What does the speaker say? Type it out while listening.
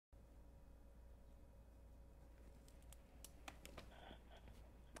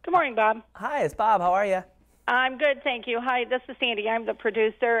Good morning, Bob. Hi, it's Bob. How are you? I'm good, thank you. Hi, this is Sandy. I'm the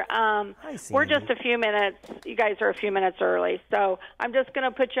producer. Hi, Sandy. We're just a few minutes. You guys are a few minutes early, so I'm just going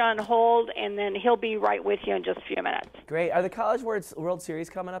to put you on hold, and then he'll be right with you in just a few minutes. Great. Are the College World Series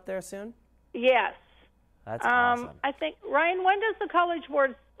coming up there soon? Yes. That's awesome. I think, Ryan, when does the College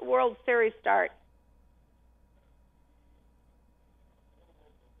World Series start?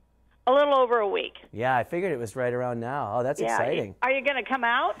 A little over a week. Yeah, I figured it was right around now. Oh, that's exciting. Are you going to come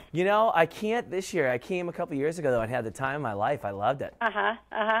out? You know, I can't this year. I came a couple years ago, though, and had the time of my life. I loved it.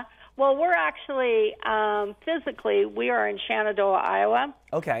 Well, we're actually, physically, we are in Shenandoah, Iowa.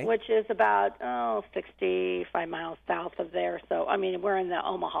 Okay. Which is about, 65 miles south of there. So, I mean, we're in the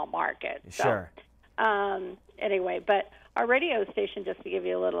Omaha market. So, sure. Anyway, but our radio station, just to give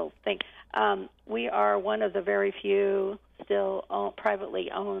you a little thing, we are one of the very few still privately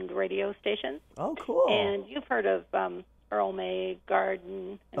owned radio stations. Oh, cool. And you've heard of Earl May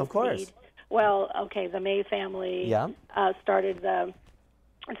Garden and Of course. Seed. Well, okay, the May family started that,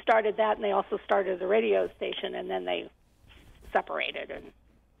 and they also started the radio station, and then they separated. And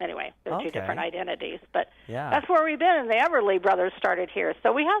anyway, they're two different identities. But that's where we've been, and the Everly brothers started here.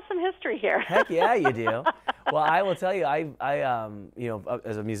 So we have some history here. Heck yeah, you do. Well, I will tell you, I you know,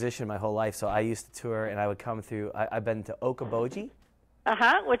 as a musician my whole life, so I used to tour, and I would come through. I've been to Okoboji.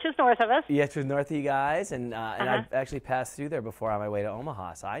 Which is north of us. Yeah, it's north of you guys, and I've actually passed through there before on my way to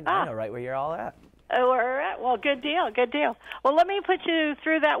Omaha, so I know right where you're all at. Well, good deal, good deal. Well, let me put you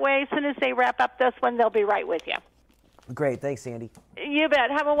through that way. As soon as they wrap up this one, they'll be right with you. Great, thanks, Sandy. You bet.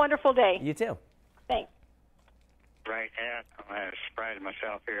 Have a wonderful day. You too. Thanks. Right at, I'm surprised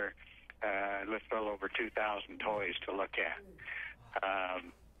myself here. Let's a little over 2,000 toys to look at.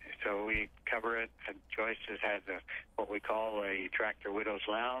 So we cover it. Joyce has had what we call a Tractor Widow's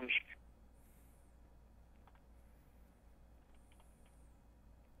Lounge.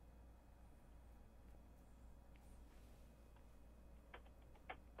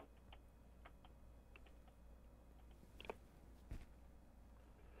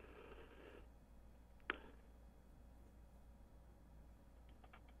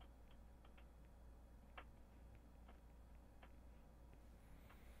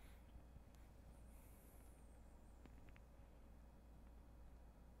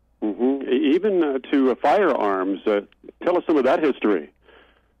 Even to firearms. Tell us some of that history.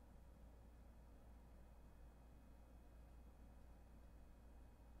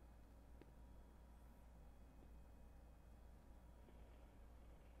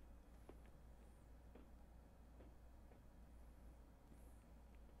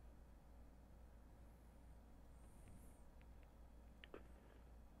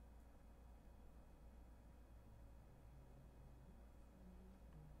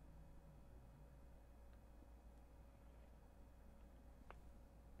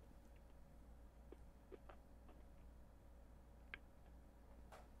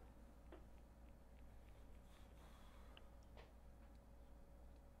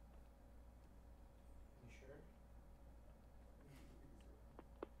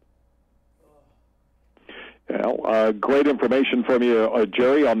 Well, great information from you,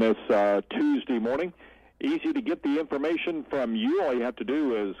 Jerry, on this Tuesday morning. Easy to get the information from you. All you have to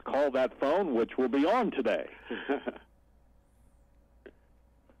do is call that phone, which will be on today.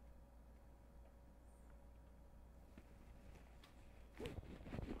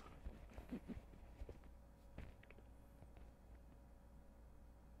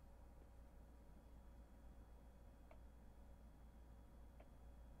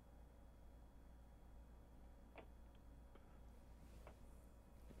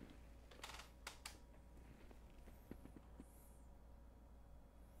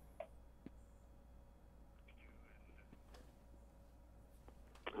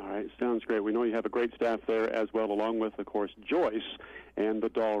 Sounds great. We know you have a great staff there as well, along with, of course, Joyce and the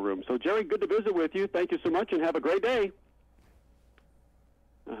doll room. So, Jerry, good to visit with you. Thank you so much, and have a great day.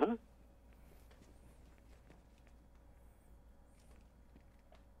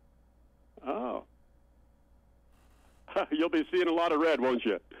 Oh. You'll be seeing a lot of red, won't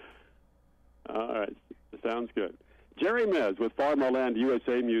you? All right. Sounds good. Jerry Mez with Farmland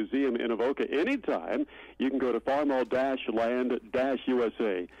USA Museum in Avoca. Anytime you can go to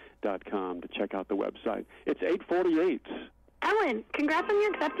farmall-land-usa.com to check out the website. It's 8:48. Ellen, congrats on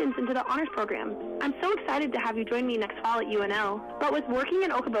your acceptance into the honors program. I'm so excited to have you join me next fall at UNL. But with working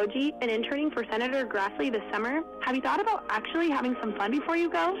in Okoboji and interning for Senator Grassley this summer, have you thought about actually having some fun before you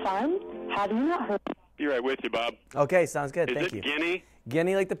go? Fun? Have you not heard? Be right with you, Bob. Okay, sounds good. Thank you. Is it Guinea?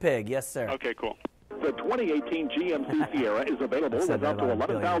 Guinea like the pig, yes, sir. Okay, cool. The 2018 GMC Sierra is available with up to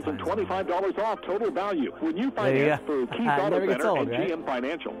 $11,025 off total value when you finance through Keith Auto Center and GM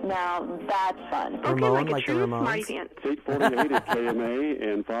Financial. Now that's fun. Ramon, Okay, like the Ramones. It's 8:48 at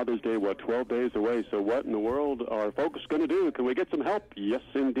KMA, and Father's Day, 12 days away. So what in the world are folks going to do? Can we get some help? Yes,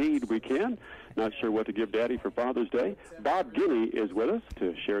 indeed, we can. Not sure what to give Daddy for Father's Day. Bob Guiney is with us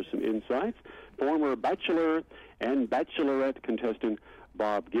to share some insights. Former Bachelor and Bachelorette contestant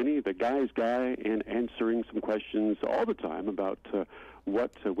Bob Guiney, the guy's guy, and answering some questions all the time about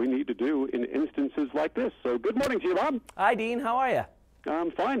what we need to do in instances like this. So good morning to you, Bob. Hi, Dean. How are you?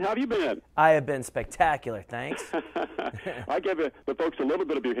 I'm fine. How have you been? I have been spectacular, thanks. I gave the folks a little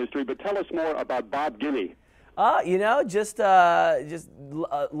bit of your history, but tell us more about Bob Guiney. Just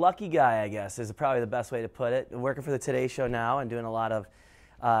lucky guy, I guess, is probably the best way to put it. Working for the Today Show now and doing a lot of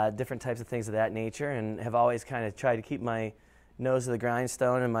different types of things of that nature, and have always kind of tried to keep my nose to the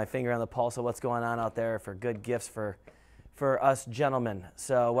grindstone and my finger on the pulse of what's going on out there for good gifts for us gentlemen.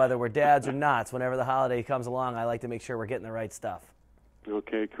 So whether we're dads or not, whenever the holiday comes along, I like to make sure we're getting the right stuff.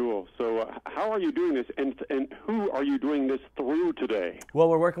 Okay, cool. So how are you doing this, and who are you doing this through today? Well,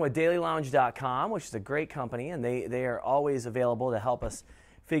 we're working with dailylounge.com, which is a great company, and they are always available to help us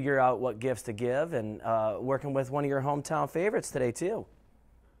figure out what gifts to give, and working with one of your hometown favorites today, too.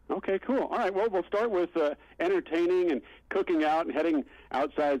 Okay, cool. All right, well, we'll start with entertaining and cooking out and heading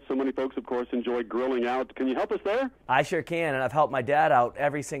outside. So many folks, of course, enjoy grilling out. Can you help us there? I sure can, and I've helped my dad out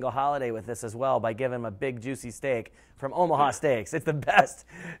every single holiday with this as well by giving him a big, juicy steak from Omaha Steaks. It's the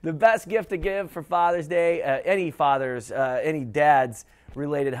best gift to give for Father's Day, any dad's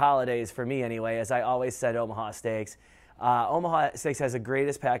related holidays for me anyway, as I always said Omaha Steaks. Omaha Steaks has the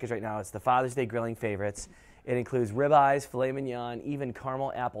greatest package right now. It's the Father's Day grilling favorites. It includes ribeyes, filet mignon, even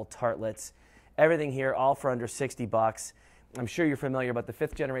caramel apple tartlets. Everything here, all for under $60. I'm sure you're familiar, but the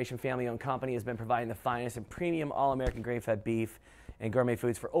fifth-generation family-owned company has been providing the finest and premium all-American grain-fed beef and gourmet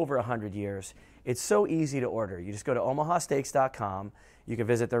foods for over 100 years. It's so easy to order. You just go to omahasteaks.com. You can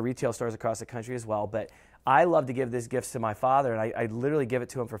visit their retail stores across the country as well. But I love to give these gifts to my father, and I literally give it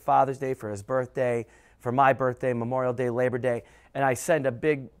to him for Father's Day, for his birthday, for my birthday, Memorial Day, Labor Day, and I send a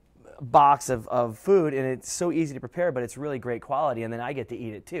big box of food, and it's so easy to prepare, but it's really great quality, and then I get to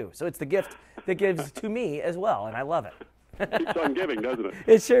eat it too. So it's the gift that gives to me as well, and I love it. Keeps on giving, doesn't it?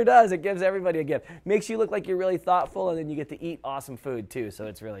 It sure does. It gives everybody a gift. Makes you look like you're really thoughtful, and then you get to eat awesome food too, so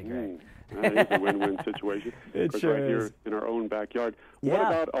it's really great. That is a win-win situation. It sure right is. Here in our own backyard. Yeah. What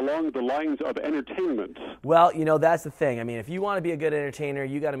about along the lines of entertainment? Well, that's the thing. I mean, if you want to be a good entertainer,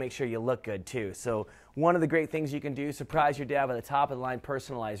 you got to make sure you look good too. So one of the great things you can do, surprise your dad with a top-of-the-line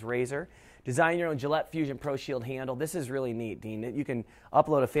personalized razor. Design your own Gillette Fusion Pro Shield handle. This is really neat, Dean. You can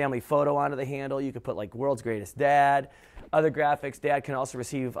upload a family photo onto the handle. You can put like World's Greatest Dad, other graphics. Dad can also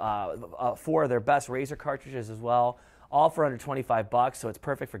receive 4 of their best razor cartridges as well, all for under $25, so it's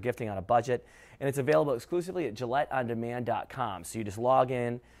perfect for gifting on a budget. And it's available exclusively at GilletteOnDemand.com. So you just log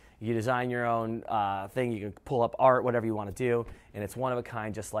in, you design your own thing, you can pull up art, whatever you want to do, and it's one of a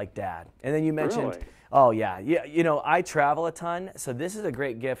kind just like Dad. And then you mentioned... Really? Oh, yeah. I travel a ton, so this is a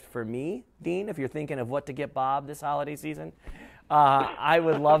great gift for me, Dean, if you're thinking of what to get Bob this holiday season. I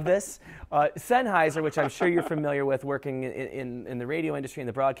would love this. Sennheiser, which I'm sure you're familiar with working in the radio industry and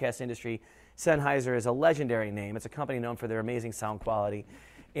the broadcast industry, Sennheiser is a legendary name. It's a company known for their amazing sound quality.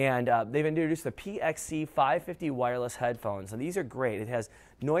 And they've introduced the PXC 550 wireless headphones, and these are great. It has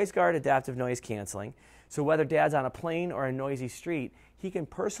noise guard adaptive noise canceling, so whether Dad's on a plane or a noisy street, he can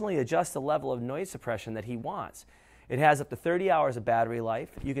personally adjust the level of noise suppression that he wants. It has up to 30 hours of battery life.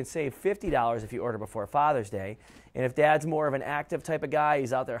 You can save $50 if you order before Father's Day. And if Dad's more of an active type of guy,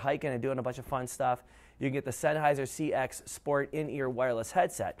 he's out there hiking and doing a bunch of fun stuff, you can get the Sennheiser CX Sport in-ear wireless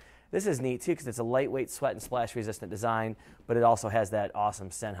headset. This is neat too because it's a lightweight, sweat and splash resistant design, but it also has that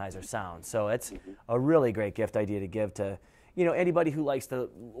awesome Sennheiser sound. So it's a really great gift idea to give to anybody who likes to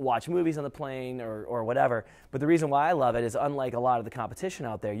watch movies on the plane or whatever. But the reason why I love it is, unlike a lot of the competition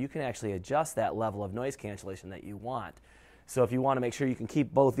out there, you can actually adjust that level of noise cancellation that you want. So if you want to make sure you can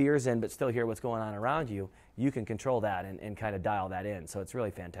keep both ears in but still hear what's going on around you, you can control that and kind of dial that in. So it's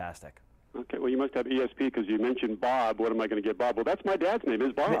really fantastic. Okay, well, you must have ESP because you mentioned Bob. What am I going to get Bob? Well, that's my dad's name,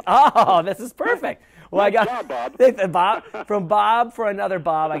 is Bob. Oh, this is perfect. Well, I got Bob. Bob from Bob for another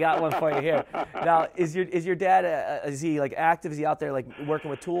Bob. I got one for you here. Now, is your dad? Is he like active? Is he out there like working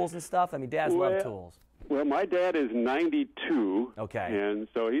with tools and stuff? I mean, dads love tools. Well, my dad is 92. Okay. And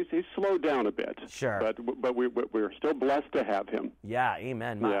so he's slowed down a bit. Sure. But we're still blessed to have him. Yeah,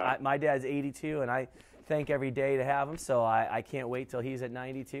 amen. My dad's 82, and I thank every day to have him. So I can't wait till he's at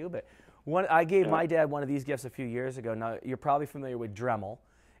 92. But I gave my dad one of these gifts a few years ago. Now, you're probably familiar with Dremel.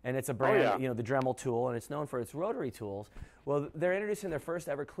 and it's a brand, the Dremel tool, and it's known for its rotary tools. Well, they're introducing their first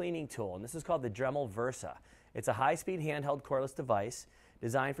ever cleaning tool, and this is called the Dremel Versa. It's a high-speed handheld cordless device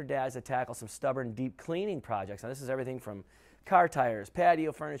designed for dads to tackle some stubborn, deep cleaning projects. Now, this is everything from car tires,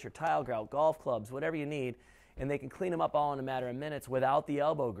 patio furniture, tile grout, golf clubs, whatever you need, and they can clean them up all in a matter of minutes without the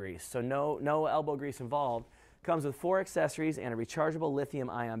elbow grease. So no elbow grease involved. Comes with 4 accessories and a rechargeable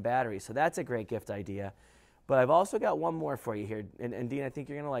lithium-ion battery. So that's a great gift idea. But I've also got one more for you here, and Dean, I think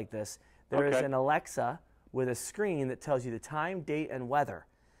you're going to like this. There is an Alexa with a screen that tells you the time, date, and weather.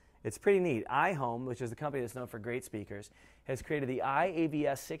 It's pretty neat. iHome, which is the company that's known for great speakers, has created the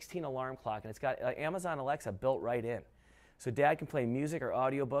iAVS 16 alarm clock, and it's got Amazon Alexa built right in. So Dad can play music or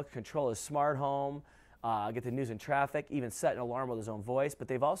audiobook, control his smart home, get the news and traffic, even set an alarm with his own voice. But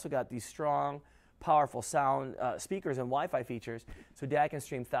they've also got these strong, powerful sound speakers and Wi-Fi features, so Dad can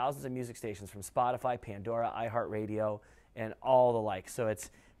stream thousands of music stations from Spotify, Pandora, iHeartRadio, and all the like. So it's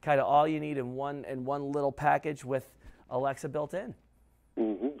kind of all you need in one little package with Alexa built in.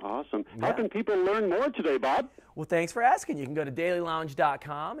 Awesome. How can people learn more today, Bob? Well, thanks for asking. You can go to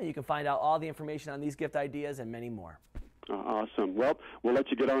dailylounge.com, and you can find out all the information on these gift ideas and many more. Awesome. Well, we'll let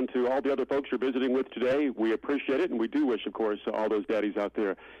you get on to all the other folks you're visiting with today. We appreciate it, and we do wish, of course, all those daddies out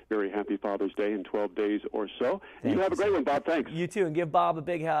there very happy Father's Day in 12 days or so. And you have a great one, Bob. Thanks. You too, and give Bob a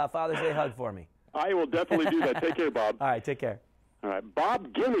big Father's Day hug for me. I will definitely do that. Take care, Bob. All right, take care. All right,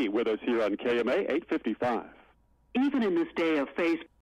 Bob Guiney with us here on KMA 855. Even in this day of Facebook.